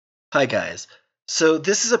Hi guys. So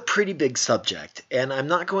this is a pretty big subject, and I'm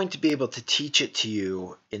not going to be able to teach it to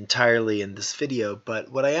you entirely in this video, but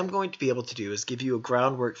what I am going to be able to do is give you a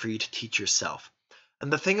groundwork for you to teach yourself. And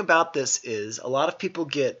the thing about this is a lot of people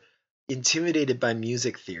get intimidated by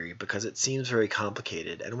music theory because it seems very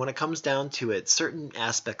complicated, and when it comes down to it, certain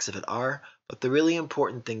aspects of it are, but the really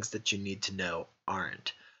important things that you need to know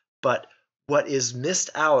aren't. But what is missed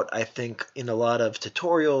out, I think, in a lot of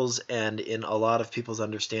tutorials and in a lot of people's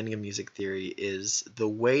understanding of music theory is the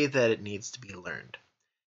way that it needs to be learned.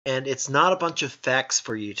 And it's not a bunch of facts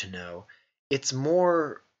for you to know. It's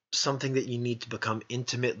more something that you need to become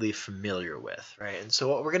intimately familiar with, right? And so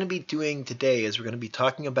what we're going to be doing today is we're going to be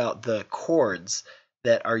talking about the chords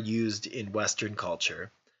that are used in Western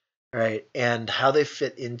culture, right? And how they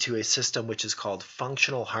fit into a system which is called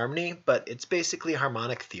functional harmony, but it's basically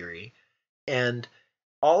harmonic theory. And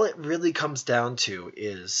all it really comes down to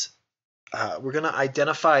is we're going to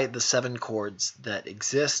identify the 7 chords that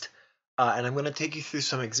exist, and I'm going to take you through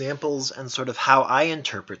some examples and sort of how I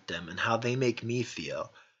interpret them and how they make me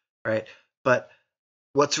feel, right? But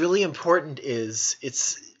what's really important is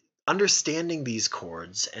it's understanding these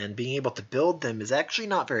chords and being able to build them is actually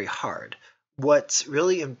not very hard. What's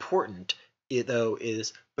really important, though,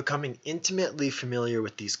 is becoming intimately familiar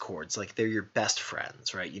with these chords, like they're your best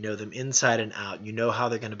friends, right? You know them inside and out. You know how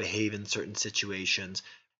they're going to behave in certain situations,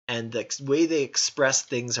 and the way they express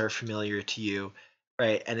things are familiar to you,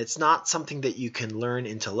 right? And it's not something that you can learn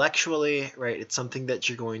intellectually, right? It's something that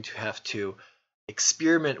you're going to have to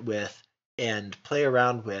experiment with and play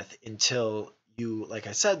around with until you, like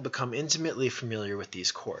I said, become intimately familiar with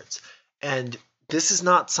these chords. And this is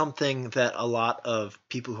not something that a lot of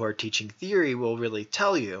people who are teaching theory will really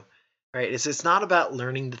tell you, right? It's not about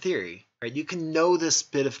learning the theory, right? You can know this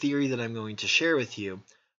bit of theory that I'm going to share with you,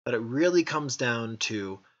 but it really comes down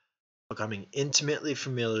to becoming intimately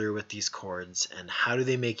familiar with these chords and how do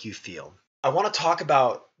they make you feel. I want to talk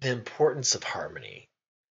about the importance of harmony.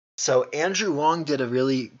 So Andrew Wong did a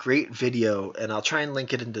really great video, and I'll try and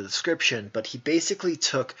link it in the description, but he basically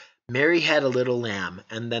took Mary Had a Little Lamb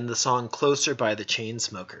and then the song Closer by the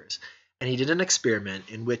Chainsmokers, and he did an experiment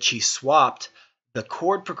in which he swapped the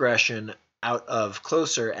chord progression out of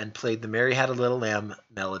Closer and played the Mary Had a Little Lamb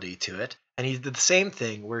melody to it, and he did the same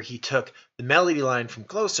thing where he took the melody line from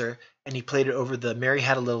Closer and he played it over the Mary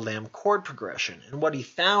Had a Little Lamb chord progression. And what he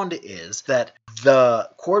found is that the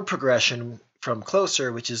chord progression from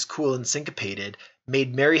Closer, which is cool and syncopated,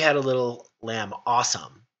 made Mary Had a Little Lamb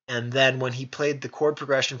awesome. And then when he played the chord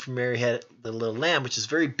progression from Mary Had a Little Lamb, which is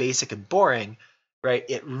very basic and boring, right,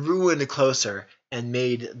 it ruined Closer and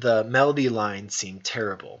made the melody line seem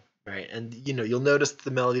terrible, right? And you'll notice that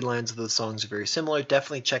the melody lines of those songs are very similar.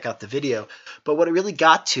 Definitely check out the video. But what it really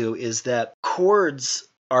got to is that chords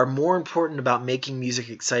are more important about making music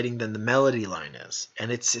exciting than the melody line is.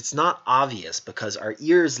 And it's not obvious because our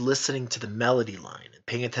ear is listening to the melody line and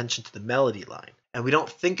paying attention to the melody line. And we don't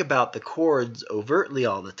think about the chords overtly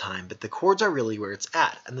all the time, but the chords are really where it's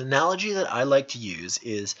at. And the analogy that I like to use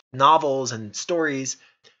is novels and stories.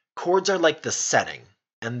 Chords are like the setting,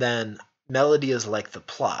 and then melody is like the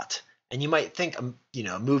plot. And you might think, a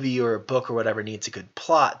movie or a book or whatever needs a good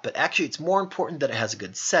plot, but actually it's more important that it has a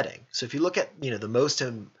good setting. So if you look at, the most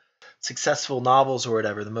successful novels or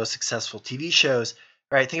whatever, the most successful TV shows,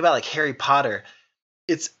 right? Think about like Harry Potter.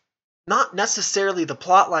 It's not necessarily the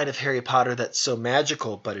plot line of Harry Potter that's so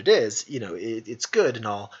magical, but it is, it's good and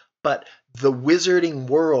all. But the wizarding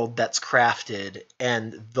world that's crafted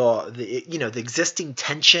and the existing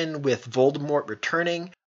tension with Voldemort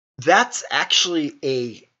returning, that's actually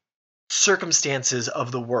a circumstances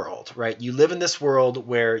of the world, right? You live in this world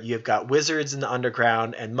where you've got wizards in the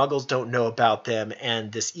underground and muggles don't know about them,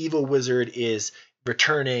 and this evil wizard is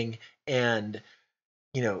returning, and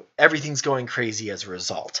everything's going crazy as a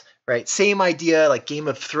result, right? Same idea like Game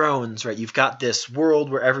of Thrones, right? You've got this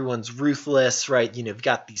world where everyone's ruthless, right? You've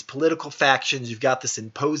got these political factions, you've got this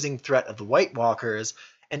imposing threat of the White Walkers,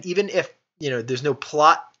 and even if there's no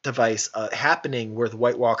plot device happening where the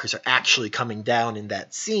White Walkers are actually coming down in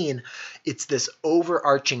that scene, it's this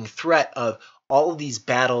overarching threat of all of these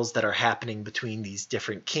battles that are happening between these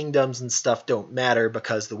different kingdoms and stuff don't matter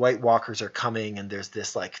because the White Walkers are coming, and there's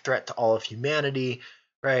this like threat to all of humanity,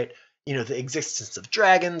 right? The existence of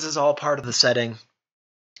dragons is all part of the setting.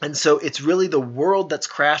 And so it's really the world that's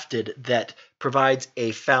crafted that provides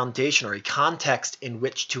a foundation or a context in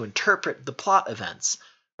which to interpret the plot events,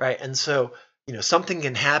 right? And so something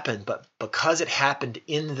can happen, but because it happened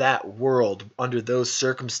in that world under those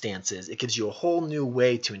circumstances, it gives you a whole new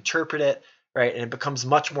way to interpret it, right? And it becomes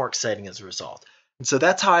much more exciting as a result. And so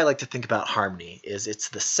that's how I like to think about harmony, is it's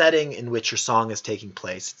the setting in which your song is taking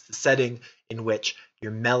place. It's the setting in which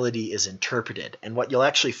your melody is interpreted. And what you'll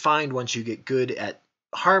actually find once you get good at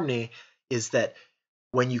harmony is that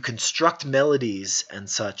when you construct melodies and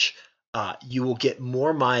such, you will get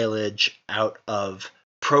more mileage out of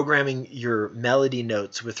programming your melody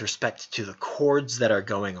notes with respect to the chords that are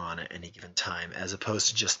going on at any given time, as opposed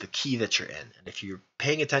to just the key that you're in. And if you're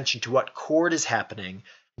paying attention to what chord is happening,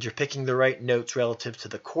 and you're picking the right notes relative to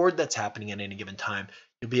the chord that's happening at any given time,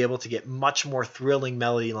 you'll be able to get much more thrilling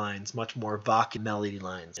melody lines, much more evocative melody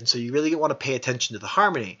lines. And so you really want to pay attention to the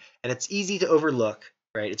harmony. And it's easy to overlook,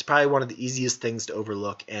 right? It's probably one of the easiest things to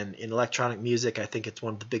overlook. And in electronic music, I think it's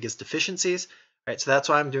one of the biggest deficiencies, right? So that's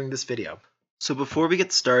why I'm doing this video. So before we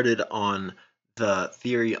get started on the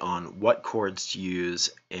theory on what chords to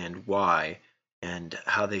use and why and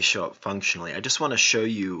how they show up functionally, I just want to show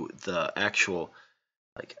you the actual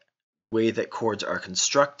way that chords are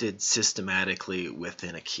constructed systematically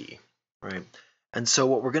within a key, right? And so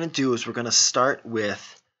what we're going to do is we're going to start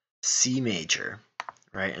with C major,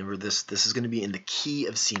 right? And this is going to be in the key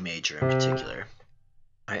of C major in particular,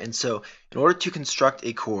 right? And so in order to construct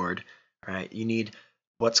a chord, right, you need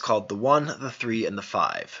what's called the 1, the 3, and the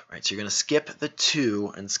 5, right? So you're going to skip the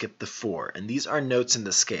 2 and skip the 4, and these are notes in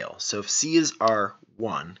the scale. So if C is our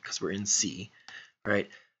 1, because we're in C, right,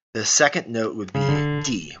 the second note would be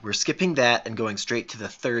D. We're skipping that and going straight to the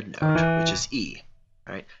third note, which is E,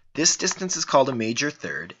 right? This distance is called a major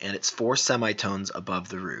third, and it's 4 semitones above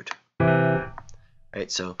the root,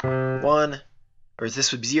 right? So 1, or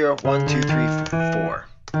this would be 0, 1, 2, 3, 4.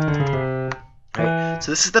 Right?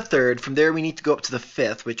 So this is the third. From there we need to go up to the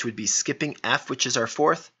fifth, which would be skipping F, which is our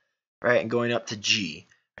fourth, right, and going up to G.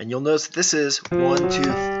 And you'll notice that this is 1,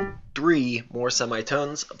 2, 3 more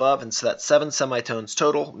semitones above, and so that's 7 semitones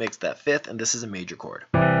total, makes that fifth, and this is a major chord.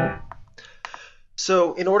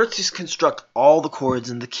 So in order to construct all the chords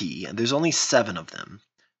in the key, and there's only 7 of them,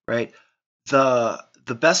 right,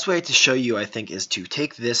 the best way to show you, I think, is to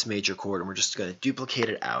take this major chord and we're just going to duplicate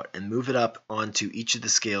it out and move it up onto each of the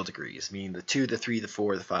scale degrees, meaning the 2, the 3, the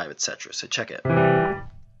 4, the 5, etc. So check it.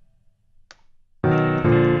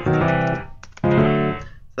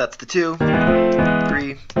 That's the 2,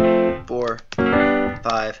 3, 4,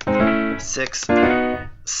 5, 6,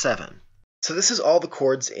 7. So this is all the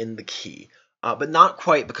chords in the key. But not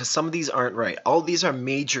quite, because some of these aren't right. All of these are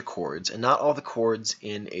major chords, and not all the chords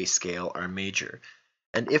in a scale are major.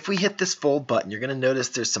 And if we hit this fold button, you're going to notice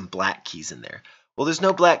there's some black keys in there. Well, there's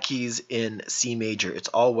no black keys in C major. It's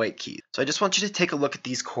all white keys. So I just want you to take a look at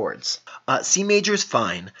these chords. C major is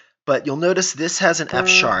fine, but you'll notice this has an F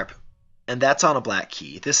sharp, and that's on a black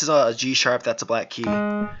key. This is a G sharp, that's a black key.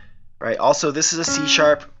 Right? Also, this is a C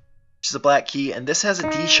sharp, which is a black key, and this has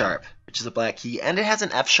a D sharp, which is a black key, and it has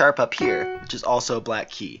an F sharp up here, which is also a black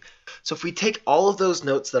key. So if we take all of those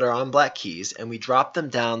notes that are on black keys and we drop them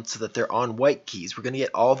down so that they're on white keys, we're going to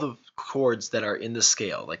get all the chords that are in the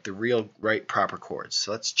scale, like the real right proper chords.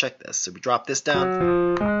 So let's check this. So we drop this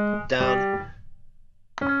down, down,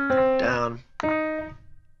 down,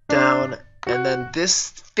 down, and then this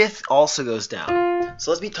fifth also goes down.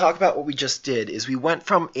 So let me talk about what we just did. Is we went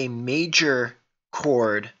from a major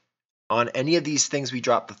chord on any of these things. We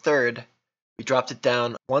dropped the third, we dropped it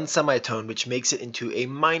down 1 semitone, which makes it into a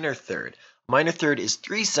minor third. A minor third is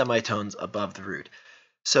 3 semitones above the root.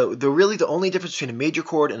 So really the only difference between a major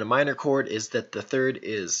chord and a minor chord is that the third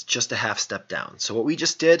is just a half step down. So what we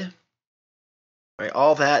just did, right,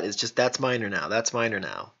 all that is just that's minor now, that's minor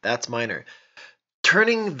now, that's minor.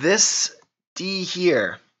 Turning this D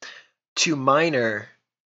here to minor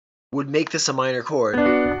would make this a minor chord.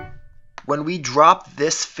 When we drop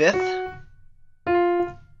this fifth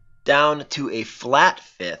down to a flat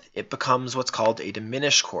fifth, it becomes what's called a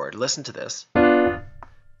diminished chord. Listen to this.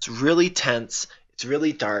 It's really tense. It's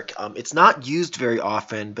really dark. It's not used very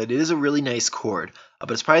often, but it is a really nice chord.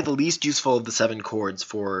 But it's probably the least useful of the 7 chords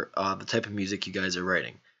for the type of music you guys are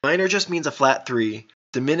writing. Minor just means a flat 3.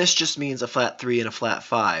 Diminished just means a flat 3 and a flat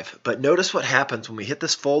 5. But notice what happens when we hit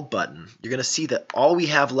this fold button. You're going to see that all we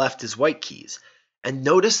have left is white keys. And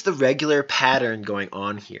notice the regular pattern going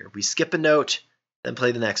on here. We skip a note, then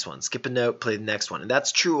play the next one. Skip a note, play the next one. And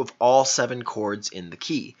that's true of all 7 chords in the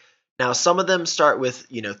key. Now, some of them start with,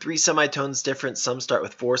 3 semitones difference. Some start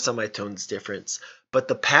with 4 semitones difference. But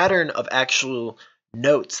the pattern of actual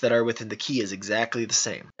notes that are within the key is exactly the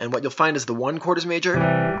same. And what you'll find is the 1 chord is major.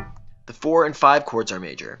 The 4 and 5 chords are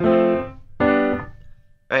major.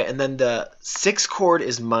 Right? And then the 6 chord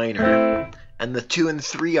is minor. And the 2 and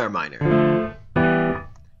 3 are minor.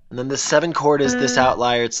 And then the 7 chord is this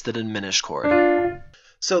outlier, it's the diminished chord.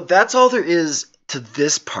 So that's all there is to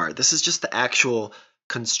this part. This is just the actual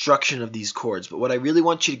construction of these chords. But what I really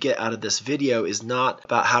want you to get out of this video is not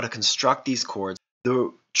about how to construct these chords.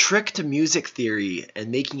 The trick to music theory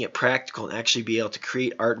and making it practical and actually be able to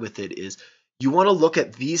create art with it is you want to look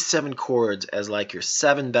at these 7 chords as like your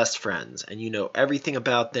 7 best friends, and you know everything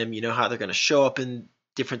about them. You know how they're going to show up in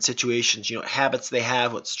different situations. You know what habits they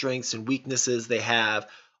have, what strengths and weaknesses they have,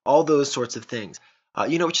 all those sorts of things.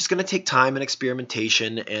 Which is going to take time and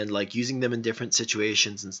experimentation and like using them in different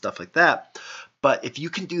situations and stuff like that. But if you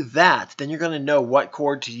can do that, then you're going to know what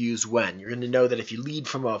chord to use when. You're going to know that if you lead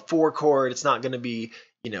from a 4 chord, it's not going to be,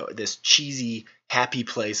 this cheesy, happy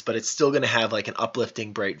place, but it's still going to have like an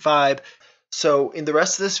uplifting, bright vibe. So in the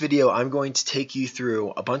rest of this video, I'm going to take you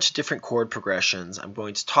through a bunch of different chord progressions. I'm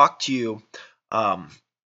going to talk to you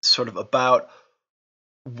sort of about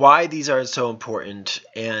why these are so important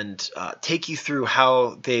and take you through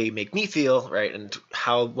how they make me feel, right? And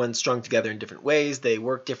how when strung together in different ways, they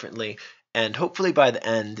work differently. And hopefully by the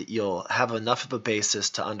end, you'll have enough of a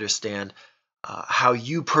basis to understand how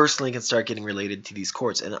you personally can start getting related to these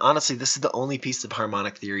chords. And honestly, this is the only piece of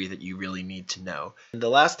harmonic theory that you really need to know. And the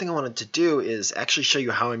last thing I wanted to do is actually show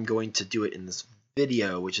you how I'm going to do it in this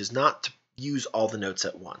video, which is not to use all the notes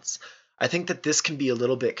at once. I think that this can be a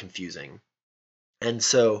little bit confusing. And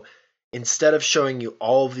so instead of showing you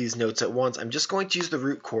all of these notes at once, I'm just going to use the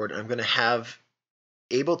root chord. I'm going to have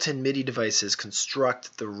Ableton MIDI devices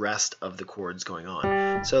construct the rest of the chords going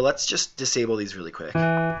on. So let's just disable these really quick.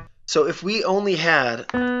 So if we only had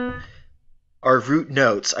our root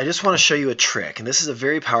notes, I just want to show you a trick. And this is a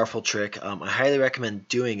very powerful trick. I highly recommend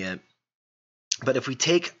doing it. But if we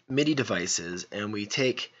take MIDI devices and we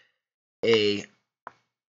take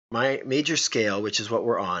my major scale, which is what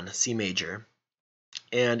we're on, C major,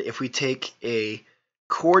 and if we take a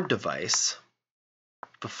chord device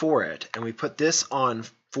before it and we put this on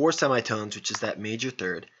 4 semitones, which is that major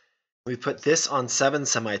third, we put this on 7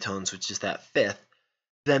 semitones, which is that fifth,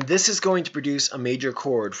 then this is going to produce a major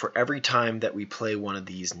chord for every time that we play one of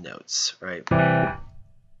these notes, right?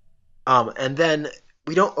 And then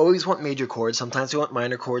we don't always want major chords. Sometimes we want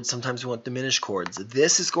minor chords. Sometimes we want diminished chords.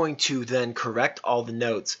 This is going to then correct all the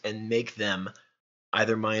notes and make them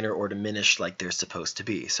either minor or diminished like they're supposed to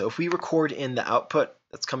be. So if we record in the output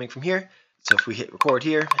that's coming from here, so if we hit record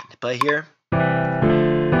here and play here,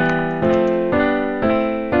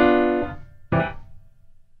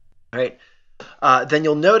 right, then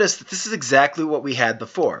you'll notice that this is exactly what we had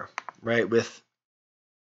before, right, with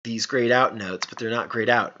these grayed out notes, but they're not grayed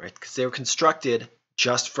out, right, because they were constructed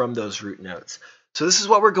just from those root notes. So this is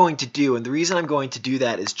what we're going to do, and the reason I'm going to do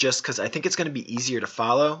that is just because I think it's going to be easier to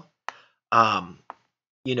follow.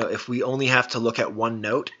 If we only have to look at one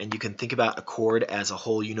note and you can think about a chord as a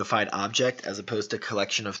whole unified object as opposed to a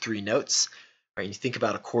collection of 3 notes, right? You think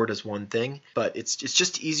about a chord as one thing, but it's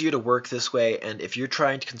just easier to work this way. And if you're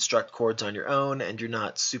trying to construct chords on your own and you're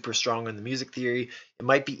not super strong on the music theory, it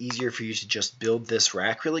might be easier for you to just build this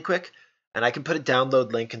rack really quick. And I can put a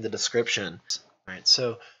download link in the description. All right,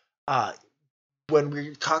 so when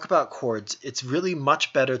we talk about chords, it's really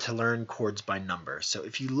much better to learn chords by number. So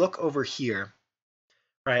if you look over here,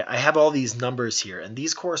 right, I have all these numbers here, and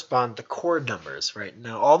these correspond to chord numbers, right?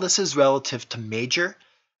 Now, all this is relative to major,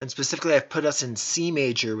 and specifically I've put us in C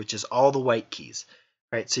major, which is all the white keys,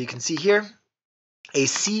 right? So you can see here, a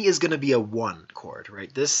C is going to be a 1 chord,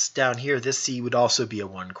 right? This down here, this C would also be a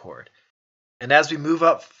 1 chord. And as we move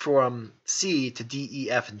up from C to D,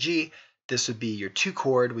 E, F, and G, this would be your 2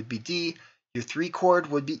 chord would be D, your 3 chord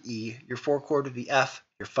would be E, your 4 chord would be F,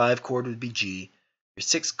 your 5 chord would be G, your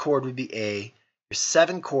 6 chord would be A, your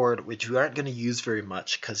 7 chord, which we aren't going to use very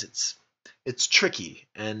much because it's tricky,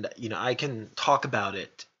 and I can talk about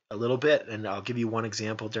it a little bit, and I'll give you one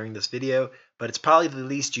example during this video, but it's probably the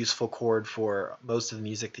least useful chord for most of the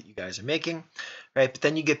music that you guys are making, right? But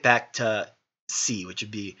then you get back to C, which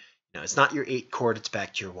would be, it's not your 8 chord, it's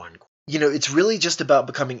back to your 1 chord. It's really just about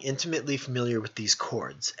becoming intimately familiar with these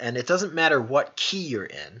chords, and it doesn't matter what key you're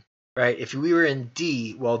in, right? If we were in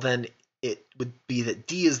D, well then it would be that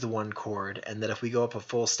D is the 1 chord, and that if we go up a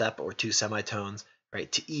full step or 2 semitones,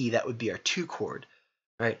 right, to E, that would be our 2 chord,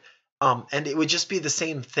 right? And it would just be the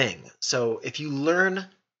same thing. So if you learn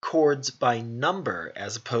chords by number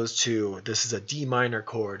as opposed to this is a D minor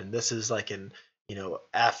chord and this is like an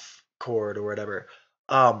F chord or whatever,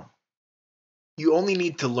 you only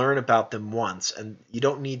need to learn about them once, and you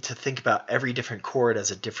don't need to think about every different chord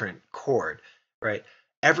as a different chord, right?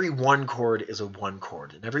 Every 1 chord is a 1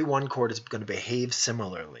 chord, and every 1 chord is going to behave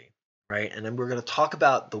similarly, right? And then we're going to talk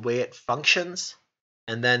about the way it functions,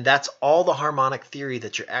 and then that's all the harmonic theory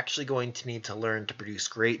that you're actually going to need to learn to produce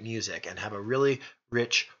great music and have a really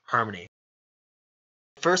rich harmony.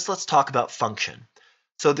 First, let's talk about function.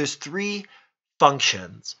 So there's three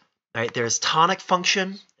functions, right? There's tonic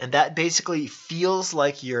function, and that basically feels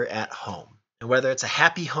like you're at home. And whether it's a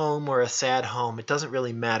happy home or a sad home, it doesn't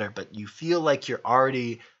really matter, but you feel like you're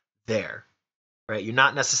already there, right? You're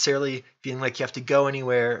not necessarily feeling like you have to go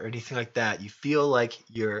anywhere or anything like that. You feel like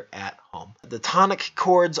you're at home. The tonic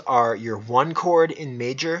chords are your 1 chord in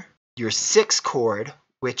major, your 6 chord,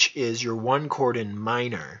 which is your 1 chord in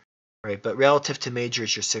minor, right? But relative to major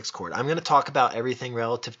is your 6 chord. I'm going to talk about everything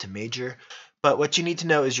relative to major, but what you need to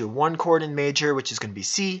know is your 1 chord in major, which is going to be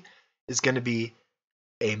C, is going to be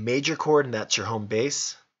a major chord, and that's your home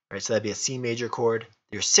bass, right? So that'd be a C major chord.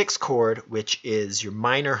 Your 6 chord, which is your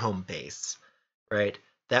minor home bass, right?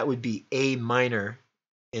 That would be A minor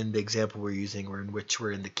in the example we're using, or in which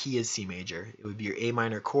we're in the key is C major. It would be your A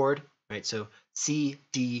minor chord, right? So C,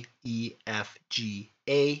 D, E, F, G,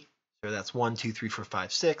 A. So that's 1, 2, 3, 4,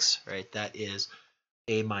 5, 6, right? That is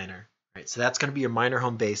A minor, right? So that's going to be your minor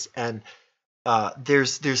home bass. And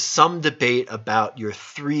there's some debate about your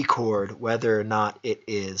 3 chord, whether or not it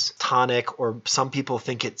is tonic, or some people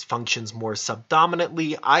think it functions more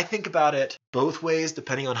subdominantly. I think about it both ways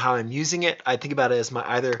depending on how I'm using it. I think about it as my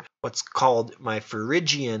either what's called my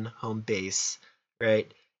Phrygian home bass,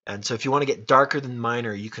 right? And so if you want to get darker than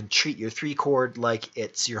minor, you can treat your 3 chord like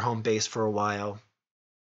it's your home bass for a while.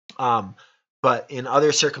 But in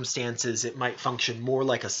other circumstances, it might function more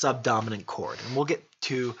like a subdominant chord. And we'll get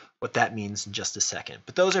to what that means in just a second.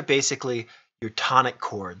 But those are basically your tonic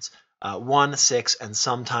chords, 1, 6, and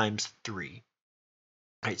sometimes 3.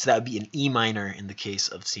 Right, so that would be an E minor in the case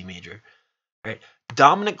of C major. Right,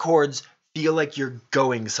 dominant chords feel like you're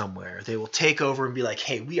going somewhere. They will take over and be like,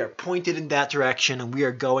 hey, we are pointed in that direction and we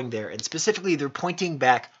are going there. And specifically, they're pointing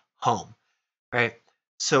back home. Right.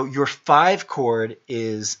 So your 5 chord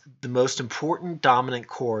is the most important dominant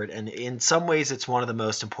chord, and in some ways it's one of the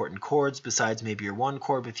most important chords besides maybe your 1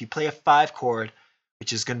 chord. But if you play a 5 chord,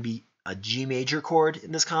 which is going to be a G major chord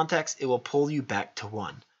in this context, it will pull you back to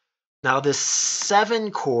 1. Now this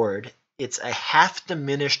 7 chord, it's a half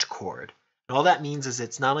diminished chord. And all that means is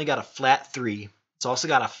it's not only got a flat 3, it's also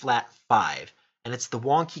got a flat 5. And it's the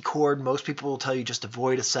wonky chord. Most people will tell you just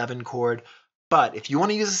avoid a 7 chord. But if you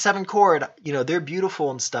want to use a 7 chord, you know, they're beautiful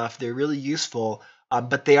and stuff. They're really useful,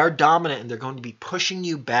 but they are dominant and they're going to be pushing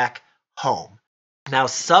you back home. Now,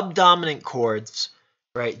 subdominant chords,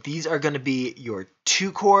 right, these are going to be your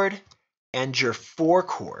 2 chord and your 4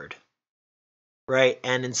 chord, right?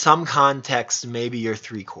 And in some contexts, maybe your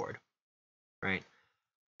 3 chord, right?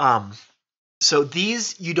 So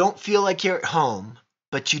these, you don't feel like you're at home,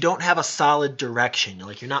 but you don't have a solid direction.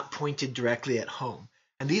 Like you're not pointed directly at home.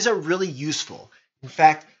 And these are really useful. In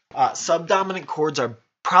fact, subdominant chords are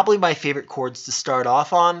probably my favorite chords to start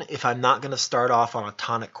off on if I'm not going to start off on a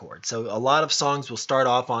tonic chord. So a lot of songs will start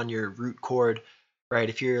off on your root chord, right?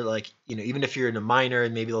 If you're like, you know, even if you're in a minor,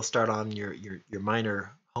 and maybe they'll start on your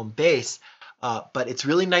minor home bass. But it's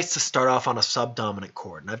really nice to start off on a subdominant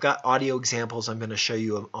chord. And I've got audio examples. I'm going to show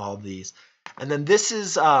you all of these. And then this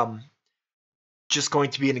is just going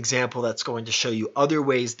to be an example that's going to show you other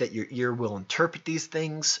ways that your ear will interpret these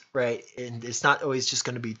things, right? And it's not always just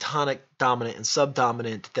going to be tonic, dominant, and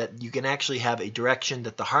subdominant, that you can actually have a direction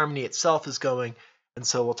that the harmony itself is going, and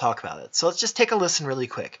so we'll talk about it. So let's just take a listen really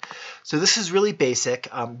quick. So this is really basic.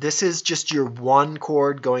 This is just your 1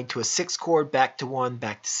 chord going to a 6 chord, back to 1,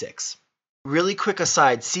 back to 6. Really quick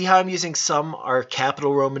aside, see how I'm using some are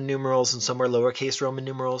capital Roman numerals and some are lowercase Roman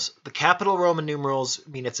numerals? The capital Roman numerals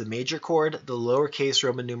mean it's a major chord. The lowercase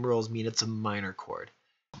Roman numerals mean it's a minor chord.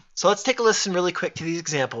 So let's take a listen really quick to these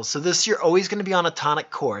examples. So this, you're always going to be on a tonic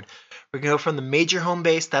chord. We're going to go from the major home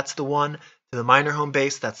bass, that's the 1, to the minor home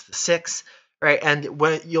bass, that's the 6. Right? And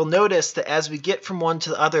when you'll notice that as we get from one to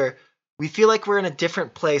the other, we feel like we're in a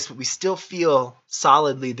different place, but we still feel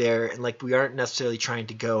solidly there and like we aren't necessarily trying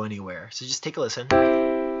to go anywhere. So just take a listen.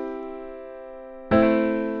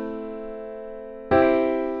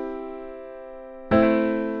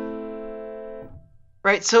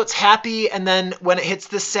 Right, so it's happy, and then when it hits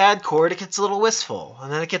this sad chord, it gets a little wistful,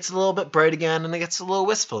 and then it gets a little bit bright again, and it gets a little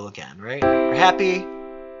wistful again, right? We're happy,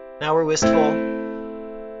 now we're wistful,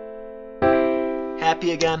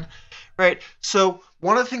 happy again. Right, so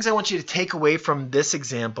one of the things I want you to take away from this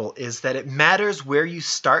example is that it matters where you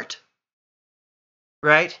start,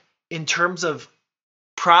 right? In terms of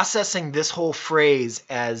processing this whole phrase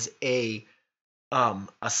as a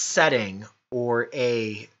setting or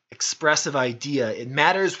a expressive idea, it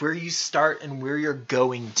matters where you start and where you're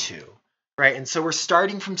going to, right? And so we're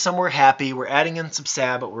starting from somewhere happy, we're adding in some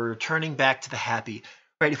sad, but we're returning back to the happy.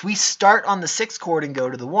 Right, if we start on the 6th chord and go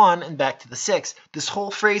to the 1 and back to the 6, this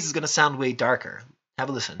whole phrase is going to sound way darker. Have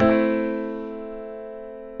a listen.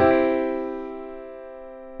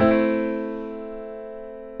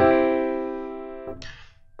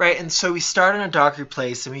 Right, and so we start in a darker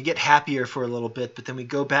place and we get happier for a little bit, but then we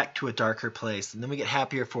go back to a darker place and then we get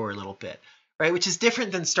happier for a little bit, right? Which is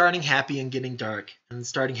different than starting happy and getting dark and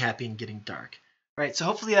starting happy and getting dark, right? So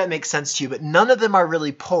hopefully that makes sense to you, but none of them are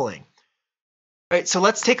really pulling. Right, so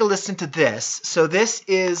let's take a listen to this. So this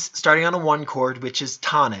is starting on a 1 chord, which is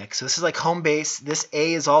tonic. So this is like home bass. This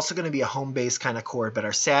A is also going to be a home bass kind of chord, but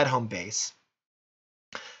our sad home bass.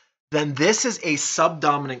 Then this is a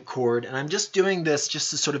subdominant chord, and I'm just doing this just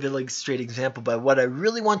to sort of illustrate an example, but what I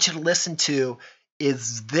really want you to listen to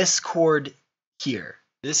is this chord here.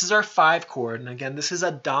 This is our 5 chord, and again, this is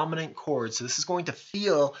a dominant chord, so this is going to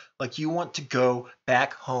feel like you want to go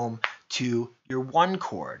back home to your 1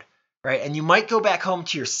 chord. Right, and you might go back home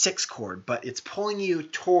to your 6 chord, but it's pulling you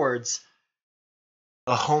towards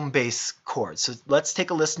a home bass chord. So let's take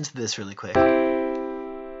a listen to this really quick.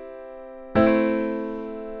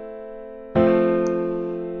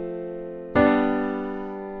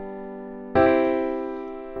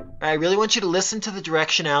 I really want you to listen to the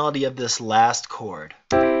directionality of this last chord.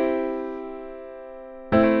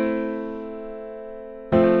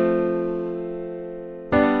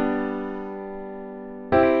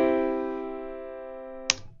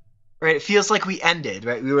 Right, it feels like we ended,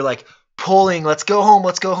 right? We were like pulling, let's go home,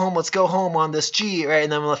 let's go home, let's go home on this G, right?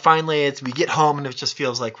 And then finally we get home and it just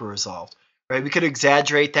feels like we're resolved, right? We could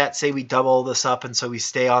exaggerate that, say we double this up and so we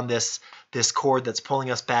stay on this chord that's pulling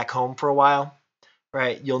us back home for a while,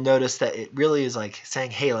 right? You'll notice that it really is like saying,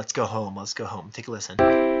 hey, let's go home, let's go home. Take a listen.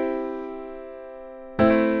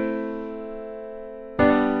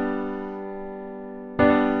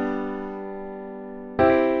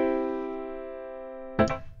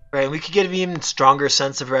 Right, and we could get an even stronger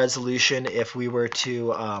sense of resolution if we were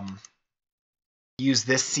to use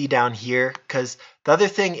this C down here, because the other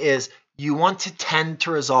thing is you want to tend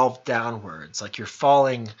to resolve downwards, like you're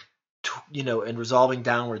falling, and resolving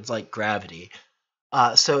downwards like gravity.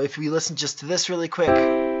 So if we listen just to this really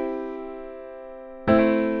quick.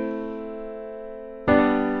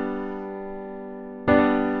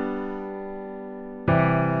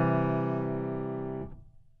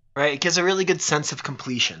 Right, it gives a really good sense of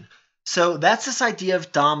completion. So that's this idea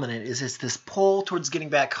of dominant, is it's this pull towards getting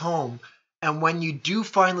back home. And when you do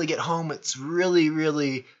finally get home, it's really,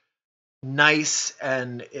 really nice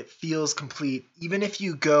and it feels complete. Even if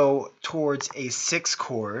you go towards a 6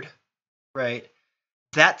 chord, right,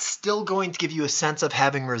 that's still going to give you a sense of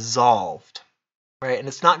having resolved, right? And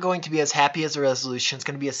it's not going to be as happy as a resolution. It's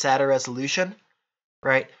going to be a sadder resolution,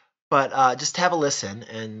 right? But just have a listen,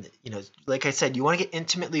 and like I said, you want to get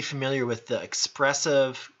intimately familiar with the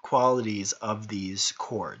expressive qualities of these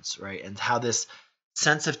chords, right? And how this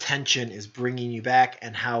sense of tension is bringing you back,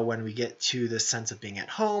 and how when we get to this sense of being at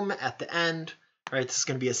home at the end, right? This is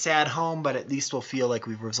going to be a sad home, but at least we'll feel like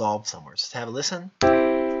we've resolved somewhere. Just have a listen.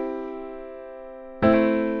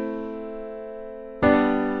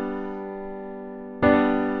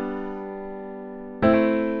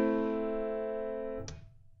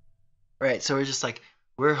 Right, so we're just like,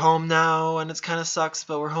 we're home now, and it kind of sucks,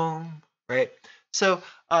 but we're home, right? So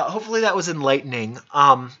hopefully that was enlightening.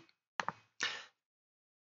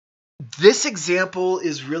 This example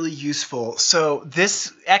is really useful. So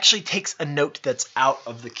this actually takes a note that's out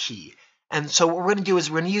of the key. And so what we're going to do is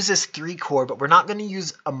we're going to use this 3 chord, but we're not going to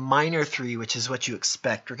use a minor 3, which is what you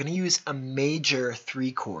expect. We're going to use a major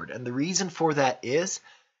 3 chord. And the reason for that is,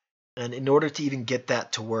 and in order to even get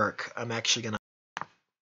that to work, I'm actually going to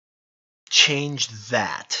change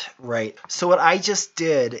that, right? So what I just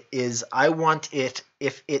did is I want it,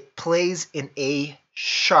 if it plays in A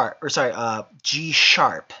sharp, or sorry, G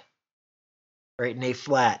sharp, right, in A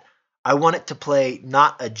flat, I want it to play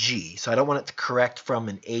not a G. So I don't want it to correct from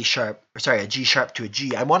an A sharp, or sorry, a G sharp to a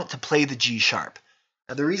G. I want it to play the G sharp.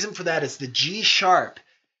 Now the reason for that is the G sharp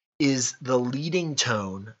is the leading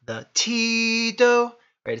tone, the Ti do,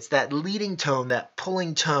 right? It's that leading tone, that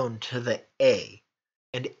pulling tone to the A.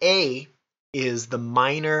 And A is the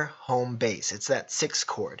minor home bass. It's that 6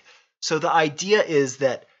 chord. So the idea is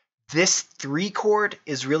that this 3 chord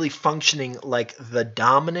is really functioning like the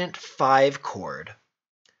dominant 5 chord,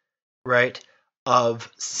 right,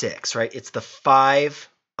 of 6, right? It's the 5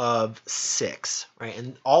 of 6, right?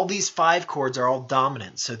 And all these 5 chords are all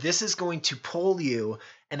dominant. So this is going to pull you,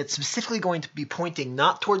 and it's specifically going to be pointing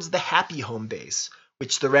not towards the happy home bass,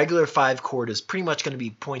 which the regular 5 chord is pretty much going to be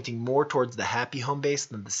pointing more towards the happy home bass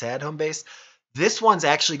than the sad home bass. This one's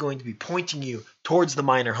actually going to be pointing you towards the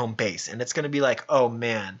minor home bass, and it's going to be like, oh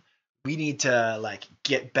man, we need to like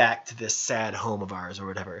get back to this sad home of ours or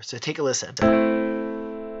whatever. So take a listen.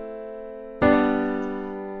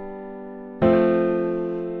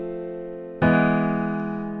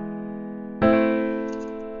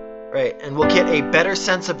 right? And we'll get a better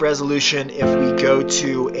sense of resolution if we go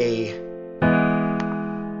to a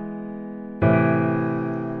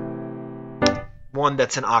one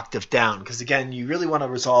that's an octave down, because again, you really want to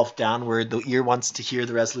resolve downward. The ear wants to hear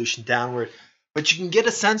the resolution downward, but you can get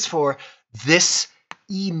a sense for this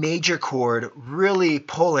E major chord really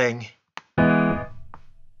pulling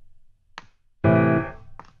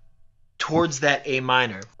towards that A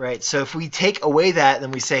minor, right? So if we take away that,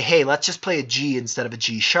 then we say, hey, let's just play a G instead of a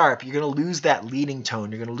G sharp, you're going to lose that leading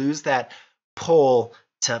tone. You're going to lose that pull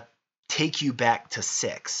to take you back to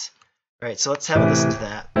 6, right? So let's have a listen to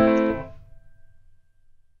that.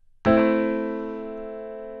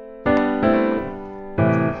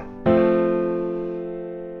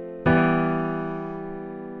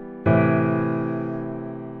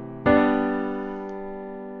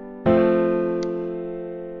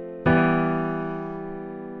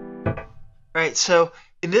 Right, so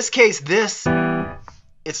in this case,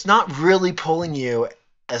 it's not really pulling you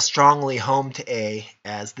as strongly home to A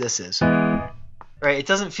as this is. Right, it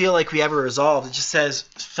doesn't feel like we ever resolved. It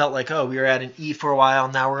just felt like, oh, we were at an E for a while,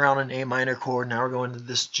 now we're on an A minor chord, now we're going to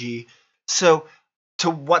this G. So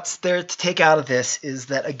what's there to take out of this is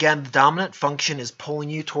that, again, the dominant function is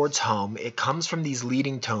pulling you towards home. It comes from these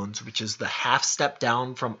leading tones, which is the half step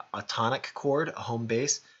down from a tonic chord, a home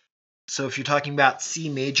bass. So if you're talking about C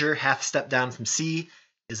major, half step down from C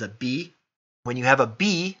is a B. When you have a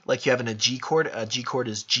B, like you have in a G chord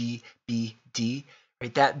is G, B, D.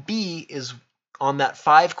 Right? That B is on that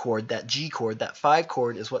 5 chord, that G chord, that 5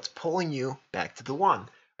 chord is what's pulling you back to the 1.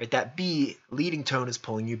 Right? That B leading tone is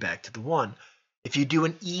pulling you back to the 1. If you do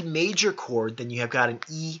an E major chord, then you have got an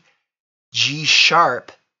E, G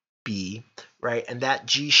sharp, B, right? And that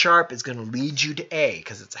G sharp is going to lead you to A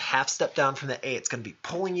because it's a half step down from the A. It's going to be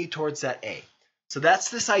pulling you towards that A. So that's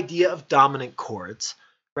this idea of dominant chords,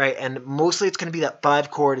 right? And mostly it's going to be that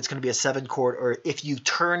 5 chord, it's going to be a 7 chord, or if you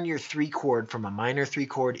turn your 3 chord from a minor 3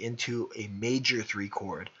 chord into a major 3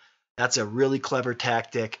 chord, that's a really clever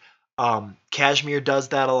tactic. Kashmir does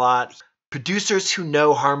that a lot. Producers who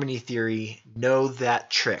know harmony theory know that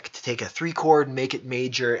trick, to take a 3 chord, make it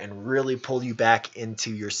major, and really pull you back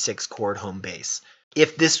into your 6 chord home bass.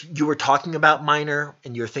 If you were talking about minor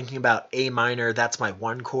and you're thinking about A minor, that's my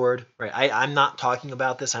 1 chord, right? I'm not talking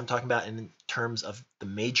about this. I'm talking about in terms of the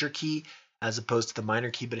major key as opposed to the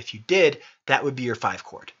minor key. But if you did, that would be your 5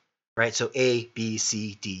 chord, right? So A, B,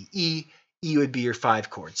 C, D, E. E would be your 5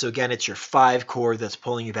 chord. So again, it's your 5 chord that's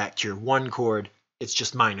pulling you back to your 1 chord. It's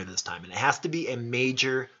just minor this time, and it has to be a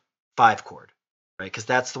major 5 chord, right? Because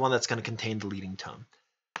that's the one that's going to contain the leading tone.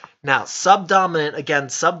 Now, subdominant, again,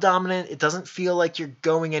 subdominant, it doesn't feel like you're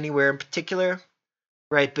going anywhere in particular,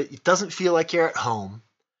 right? But it doesn't feel like you're at home.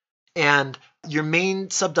 And your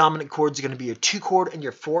main subdominant chords are going to be your 2 chord and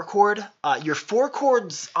your 4 chord. Your 4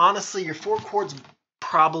 chords, honestly, your 4 chords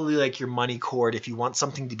probably like your money chord if you want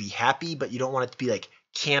something to be happy, but you don't want it to be like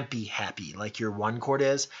campy happy like your 1 chord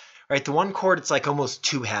is. Right, the 1 chord, it's like almost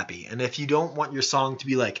too happy. And if you don't want your song to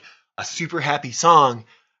be like a super happy song,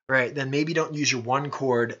 right, then maybe don't use your 1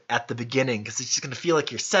 chord at the beginning because it's just going to feel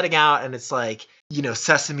like you're setting out and it's like, you know,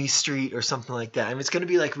 Sesame Street or something like that. I mean, it's going to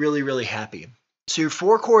be like really, really happy. So your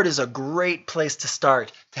 4 chord is a great place to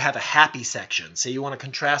start to have a happy section. So you want to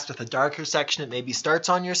contrast with a darker section. It maybe starts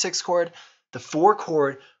on your 6 chord. The 4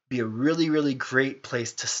 chord would be a really, really great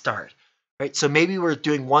place to start. Right, so maybe we're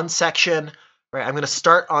doing one section. Right, I'm going to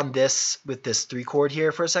start on this with this 3 chord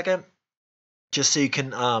here for a second, just so you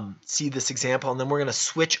can see this example. And then we're going to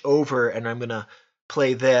switch over and I'm going to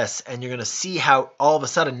play this. And you're going to see how all of a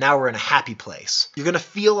sudden now we're in a happy place. You're going to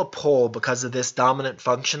feel a pull because of this dominant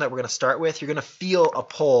function that we're going to start with. You're going to feel a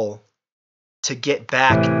pull to get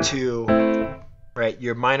back to, right,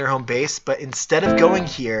 your minor home bass. But instead of going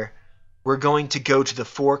here, we're going to go to the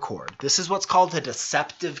 4 chord. This is what's called a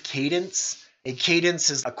deceptive cadence. A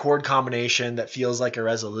cadence is a chord combination that feels like a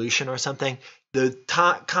resolution or something. The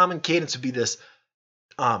common cadence would be this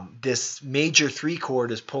this major 3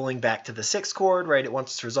 chord is pulling back to the 6 chord, right? It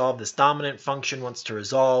wants to resolve. This dominant function wants to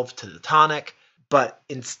resolve to the tonic. But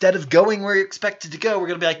instead of going where you're expected to go, we're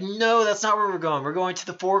going to be like, no, that's not where we're going. We're going to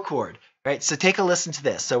the 4 chord, right? So take a listen to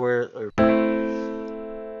this. So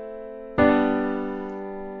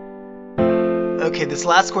okay, this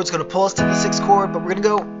last chord is going to pull us to the 6 chord, but we're going to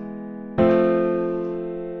go.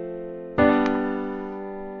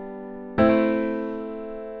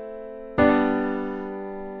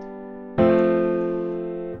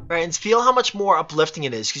 Right, and feel how much more uplifting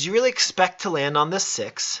it is because you really expect to land on this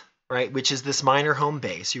 6, right, which is this minor home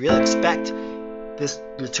bass. You really expect this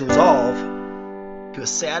to resolve to a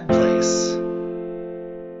sad place.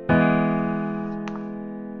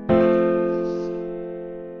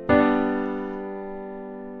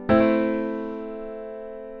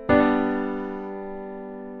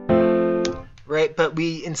 right? But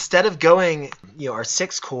we, instead of going, our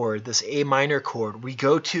sixth chord, this A minor chord, we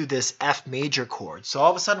go to this F major chord. So all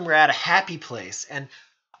of a sudden we're at a happy place. And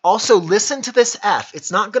also listen to this F.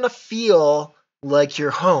 It's not going to feel like you're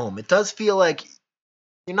home. It does feel like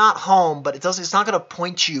you're not home, but it's not going to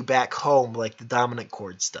point you back home like the dominant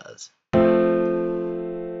chords does.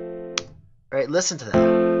 Right? Listen to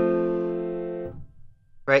that.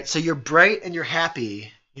 Right? So you're bright and you're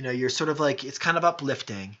happy. You're sort of like, it's kind of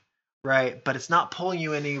uplifting, right? But it's not pulling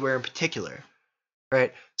you anywhere in particular,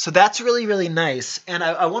 right? So that's really, really nice. And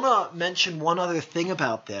I want to mention one other thing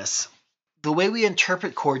about this. The way we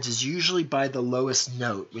interpret chords is usually by the lowest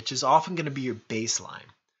note, which is often going to be your bass line.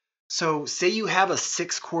 So say you have a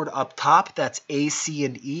 6 chord up top, that's A, C,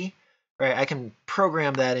 and E, right? I can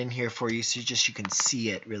program that in here for you so you can see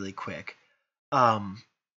it really quick. But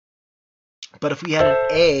if we had an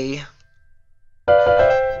A,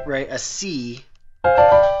 right, a C,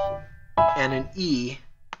 and an E,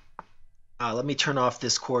 let me turn off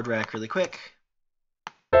this chord rack really quick.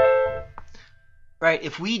 Right,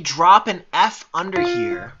 if we drop an F under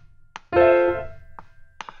here,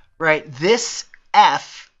 right, this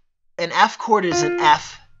F, an F chord is an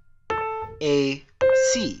F, A,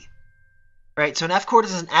 C. Right, so an F chord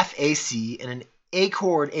is an F, A, C, and an A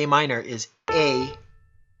chord, A minor, is A,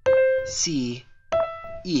 C,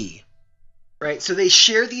 E. Right, so they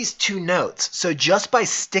share these two notes. So just by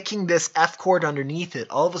sticking this F chord underneath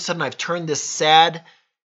it, all of a sudden I've turned this sad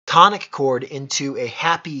tonic chord into a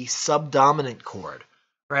happy subdominant chord,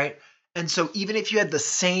 right? And so even if you had the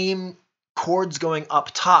same chords going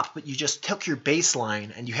up top, but you just took your bass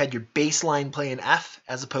line and you had your bass line play an F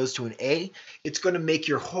as opposed to an A, it's going to make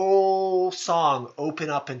your whole song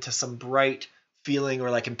open up into some bright feeling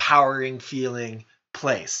or like empowering feeling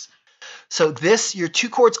place. So your 2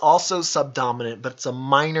 chords also subdominant, but it's a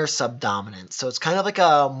minor subdominant. So it's kind of like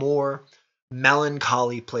a more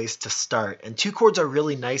melancholy place to start. And 2 chords are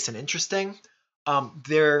really nice and interesting.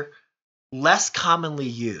 They're less commonly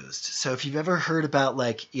used. So if you've ever heard about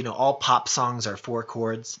all pop songs are 4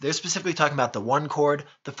 chords, they're specifically talking about the 1 chord,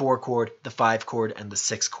 the 4 chord, the 5 chord, and the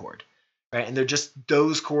 6 chord, right? And they're just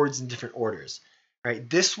those chords in different orders, right?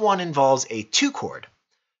 This one involves a 2 chord,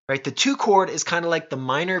 right? The 2 chord is kind of like the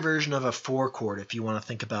minor version of a 4 chord if you want to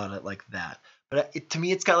think about it like that. But to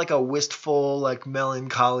me, it's got like a wistful, like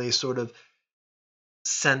melancholy sort of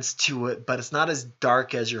sense to it, but it's not as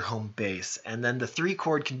dark as your home bass. And then the 3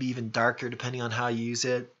 chord can be even darker depending on how you use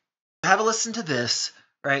it. Have a listen to this,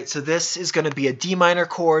 right? So this is going to be a D minor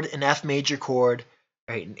chord, an F major chord,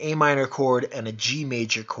 right? An A minor chord, and a G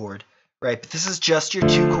major chord, right? But this is just your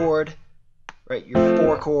 2 chord, right? Your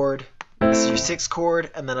 4 chord, this is your 6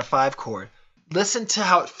 chord, and then a 5 chord. Listen to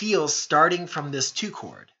how it feels starting from this 2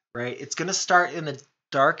 chord, right? It's going to start in a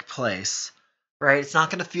dark place, right? It's not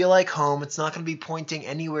going to feel like home. It's not going to be pointing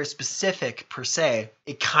anywhere specific per se.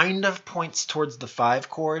 It kind of points towards the 5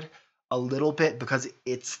 chord a little bit because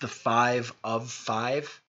it's the 5 of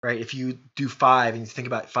 5, right? If you do 5 and you think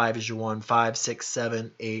about 5 as your 1, 5, 6,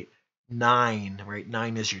 7, 8, 9, right?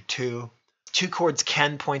 9 is your 2. 2 chords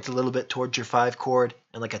can point a little bit towards your 5 chord,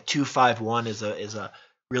 and like a 2-5-1 is a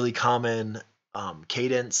really common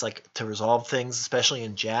cadence, like to resolve things, especially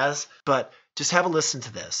in jazz. But just have a listen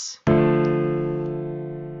to this.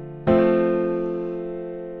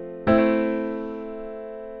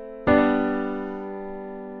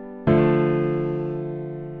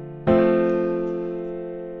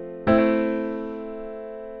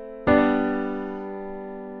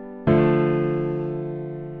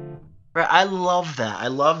 Right, I love that. I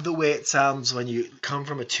love the way it sounds when you come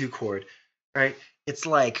from a 2 chord, right? It's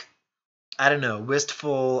like, I don't know,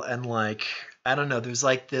 wistful and like, I don't know, there's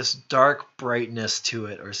like this dark brightness to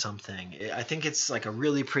it or something. I think it's like a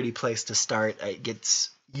really pretty place to start. It gets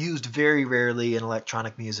used very rarely in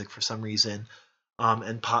electronic music for some reason,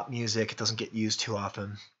 and pop music, it doesn't get used too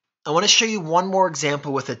often. I want to show you one more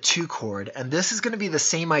example with a 2 chord, and this is going to be the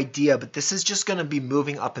same idea, but this is just going to be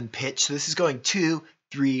moving up in pitch. So this is going 2,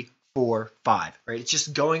 3, 4, 5, right? It's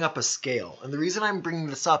just going up a scale. And the reason I'm bringing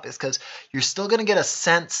this up is because you're still going to get a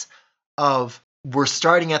sense of we're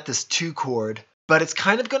starting at this 2 chord, but it's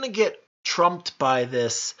kind of going to get trumped by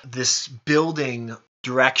this building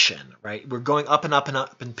direction, right? We're going up and up and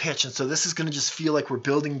up in pitch. And so this is going to just feel like we're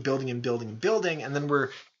building, building, and building, and building. And then we're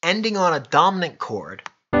ending on a dominant chord.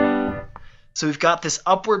 So we've got this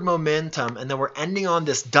upward momentum, and then we're ending on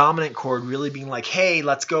this dominant chord really being like, hey,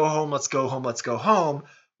 let's go home, let's go home, let's go home,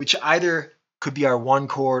 which either could be our 1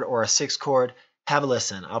 chord or a 6 chord. Have a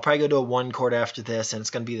listen. I'll probably go to a 1 chord after this, and it's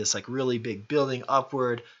going to be this like really big building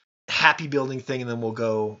upward, happy building thing, and then we'll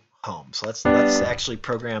go home. So let's actually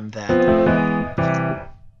program that.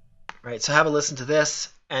 right? So have a listen to this,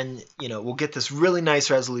 and we'll get this really nice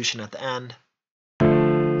resolution at the end.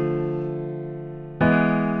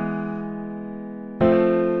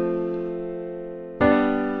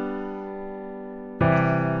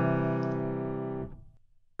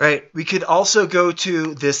 Right, we could also go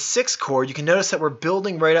to this 6th chord. You can notice that we're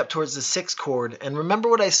building right up towards the 6th chord. And remember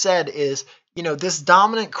what I said is, this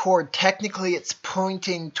dominant chord, technically it's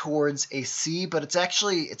pointing towards a C, but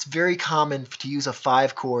it's very common to use a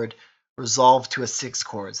 5 chord resolved to a 6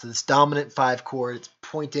 chord. So this dominant 5 chord, it's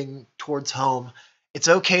pointing towards home. It's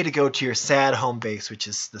okay to go to your sad home base, which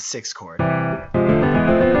is the 6th chord. All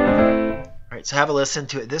right, so have a listen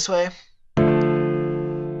to it this way.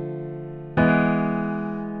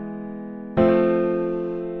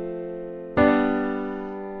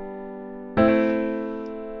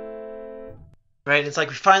 Right? It's like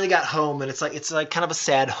we finally got home, and it's like kind of a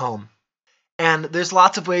sad home. And there's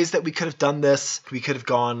lots of ways that we could have done this. We could have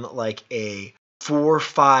gone like a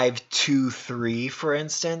 4-5-2-3, for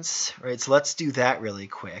instance, right? So let's do that really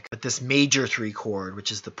quick. But this major 3 chord,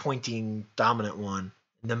 which is the pointing dominant one,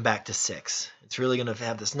 and then back to 6. It's really going to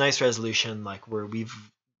have this nice resolution, like where we've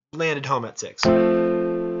landed home at 6.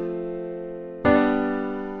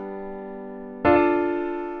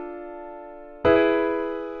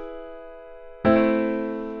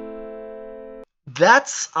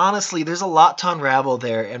 That's honestly, there's a lot to unravel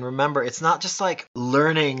there. And remember, it's not just like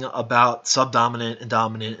learning about subdominant and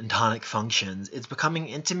dominant and tonic functions. It's becoming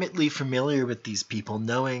intimately familiar with these people,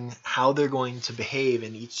 knowing how they're going to behave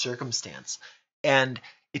in each circumstance. And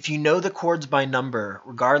if you know the chords by number,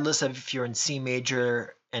 regardless of if you're in C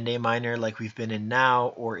major and A minor like we've been in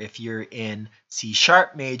now, or if you're in C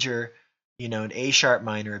sharp major, an A sharp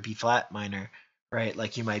minor, a B flat minor, right,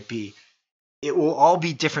 like you might be, it will all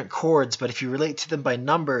be different chords, but if you relate to them by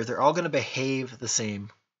number, they're all going to behave the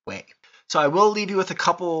same way. So I will leave you with a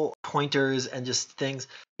couple pointers and just things.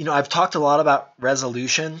 I've talked a lot about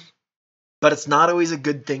resolution, but it's not always a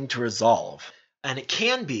good thing to resolve. And it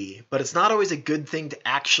can be, but it's not always a good thing to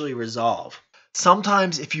actually resolve.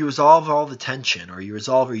 Sometimes if you resolve all the tension, or you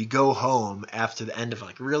go home after the end of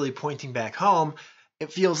like really pointing back home,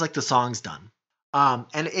 it feels like the song's done.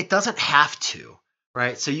 And it doesn't have to.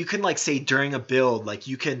 Right, so you can like say during a build, like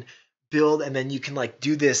you can build and then you can like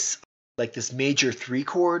do this like this major 3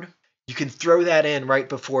 chord. You can throw that in right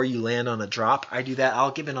before you land on a drop. I do that.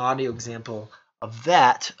 I'll give an audio example of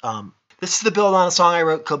that. This is the build on a song I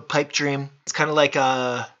wrote called Pipe Dream. It's kind of like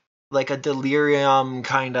a delirium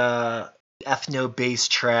kind of ethno bass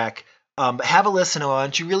track. But have a listen. What I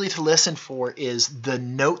want you really to listen for is the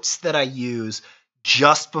notes that I use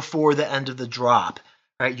just before the end of the drop.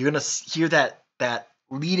 Right, you're gonna hear that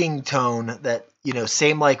leading tone that,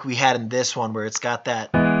 same like we had in this one where it's got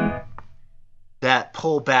that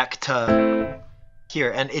pull back to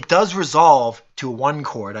here. And it does resolve to a 1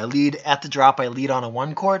 chord. At the drop, I lead on a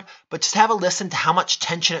 1 chord, but just have a listen to how much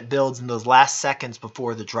tension it builds in those last seconds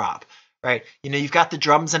before the drop, right? You've got the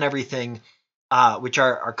drums and everything, which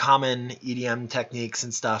are common EDM techniques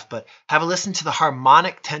and stuff, but have a listen to the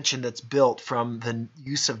harmonic tension that's built from the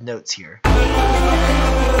use of notes here.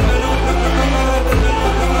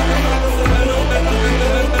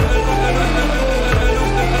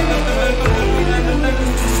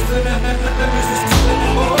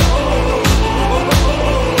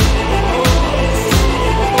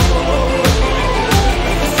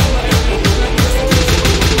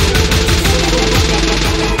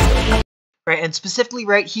 Right, and specifically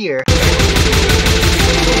right here,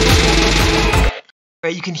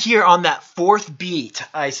 right, you can hear on that 4th beat,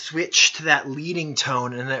 I switch to that leading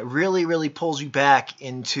tone, and it really, really pulls you back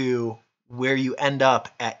into where you end up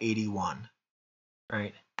at 81,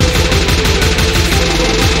 right?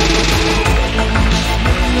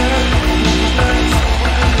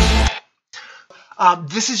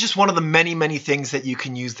 This is just one of the many, many things that you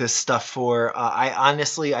can use this stuff for.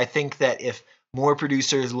 I think that if more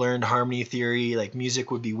producers learned harmony theory, like music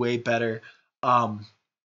would be way better.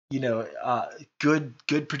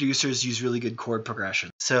 Good producers use really good chord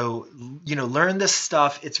progression. So, learn this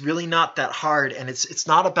stuff. It's really not that hard, and it's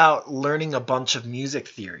not about learning a bunch of music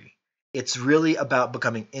theory. It's really about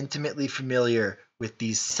becoming intimately familiar with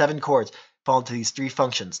these 7 chords, fall into these 3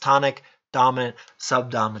 functions: tonic, dominant,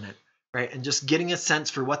 subdominant, right? And just getting a sense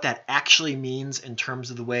for what that actually means in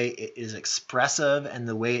terms of the way it is expressive and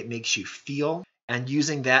the way it makes you feel, and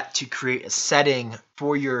using that to create a setting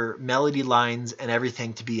for your melody lines and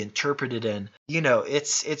everything to be interpreted in.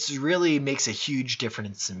 It's really makes a huge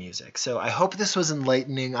difference in music. So I hope this was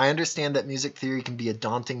enlightening. I understand that music theory can be a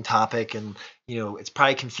daunting topic, and it's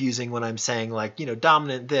probably confusing when I'm saying like,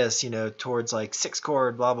 dominant this, towards like 6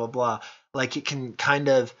 chord, blah, blah, blah. like it can kind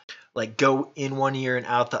of like go in one ear and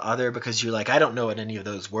out the other because you're like, I don't know what any of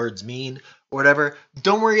those words mean or whatever.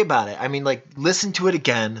 Don't worry about it. I mean, like, listen to it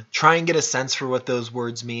again, try and get a sense for what those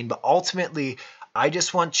words mean. But ultimately, I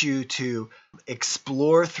just want you to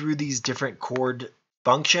explore through these different chord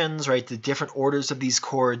functions, right? The different orders of these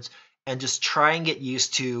chords, and just try and get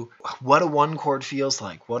used to what a 1 chord feels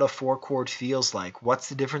like, what a 4 chord feels like, what's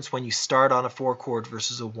the difference when you start on a 4 chord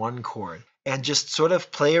versus a 1 chord, and just sort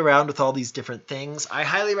of play around with all these different things. I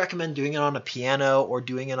highly recommend doing it on a piano or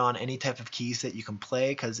doing it on any type of keys that you can play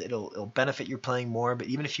because it'll benefit your playing more. But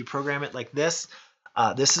even if you program it like this,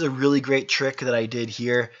 this is a really great trick that I did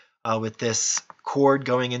here with this chord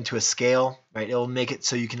going into a scale, right? It'll make it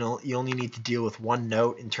so you only need to deal with 1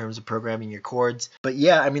 note in terms of programming your chords. But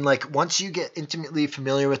yeah, I mean, like, once you get intimately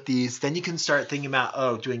familiar with these, then you can start thinking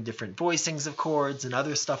about doing different voicings of chords and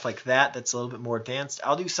other stuff like that. That's a little bit more advanced.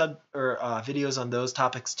 I'll do videos on those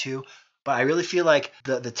topics too. But I really feel like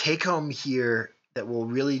the take home here that will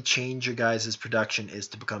really change your guys' production is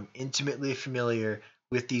to become intimately familiar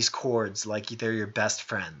with these chords like they're your best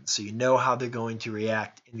friends. So you know how they're going to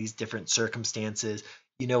react in these different circumstances.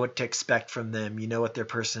 You know what to expect from them. You know what their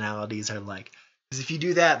personalities are like. Because if you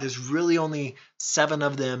do that, there's really only 7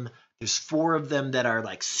 of them. There's 4 of them that are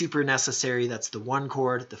like super necessary. That's the 1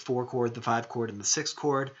 chord, the 4 chord, the 5 chord, and the 6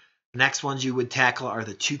 chord. The next ones you would tackle are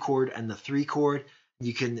the 2 chord and the 3 chord.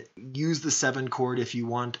 You can use the 7 chord if you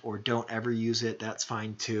want, or don't ever use it. That's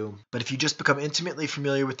fine too. But if you just become intimately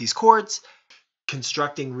familiar with these chords,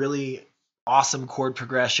 constructing really awesome chord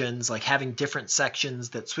progressions, like having different sections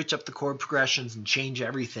that switch up the chord progressions and change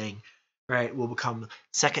everything, right, will become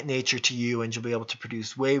second nature to you, and you'll be able to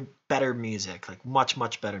produce way better music, like much,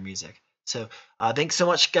 much better music. So thanks so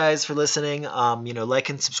much, guys, for listening. Like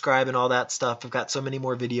and subscribe and all that stuff. I've got so many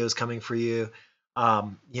more videos coming for you.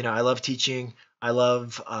 I love teaching. I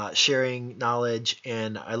love sharing knowledge,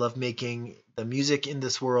 and I love making the music in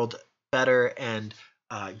this world better and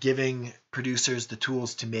giving producers the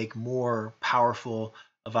tools to make more powerful,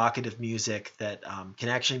 evocative music that can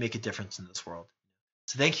actually make a difference in this world.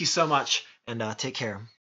 So thank you so much, and take care.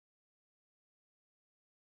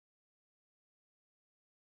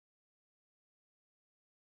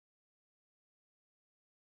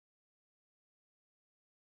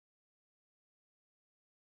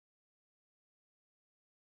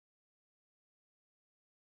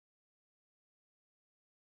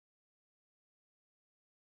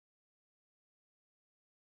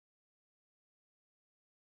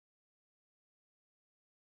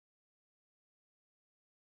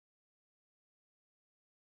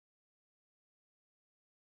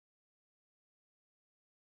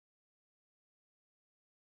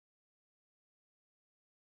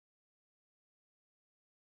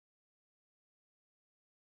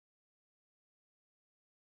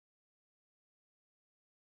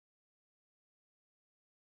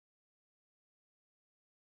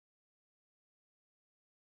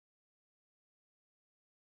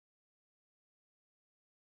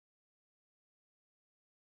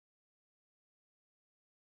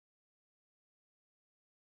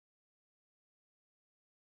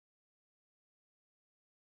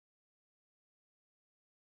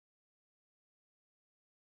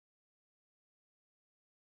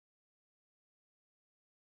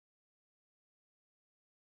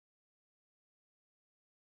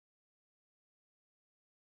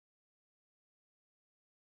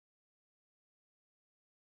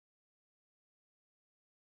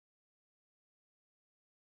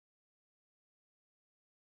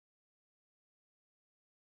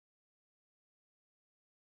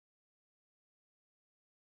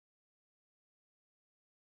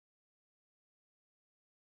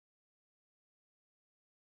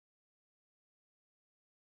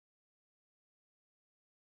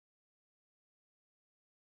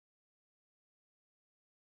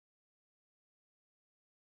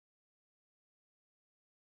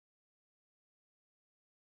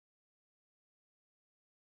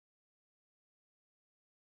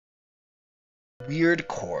 Weird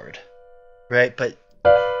chord, right? But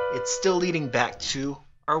it's still leading back to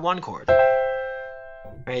our 1 chord,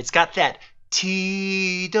 right? It's got that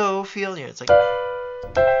T-do feel here. It's like,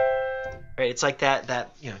 right? It's like that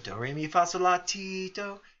do re mi fa sol la ti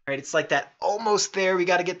do, right? It's like that, almost there. We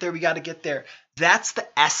got to get there. We got to get there. That's the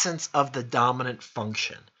essence of the dominant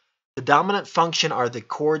function. The dominant function are the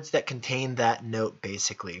chords that contain that note,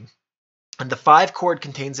 basically. And the 5 chord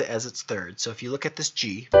contains it as its 3rd. So if you look at this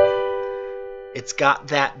G, it's got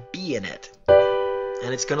that B in it,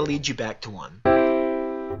 and it's going to lead you back to 1.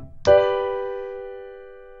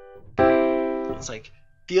 It's like,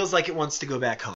 feels like it wants to go back home.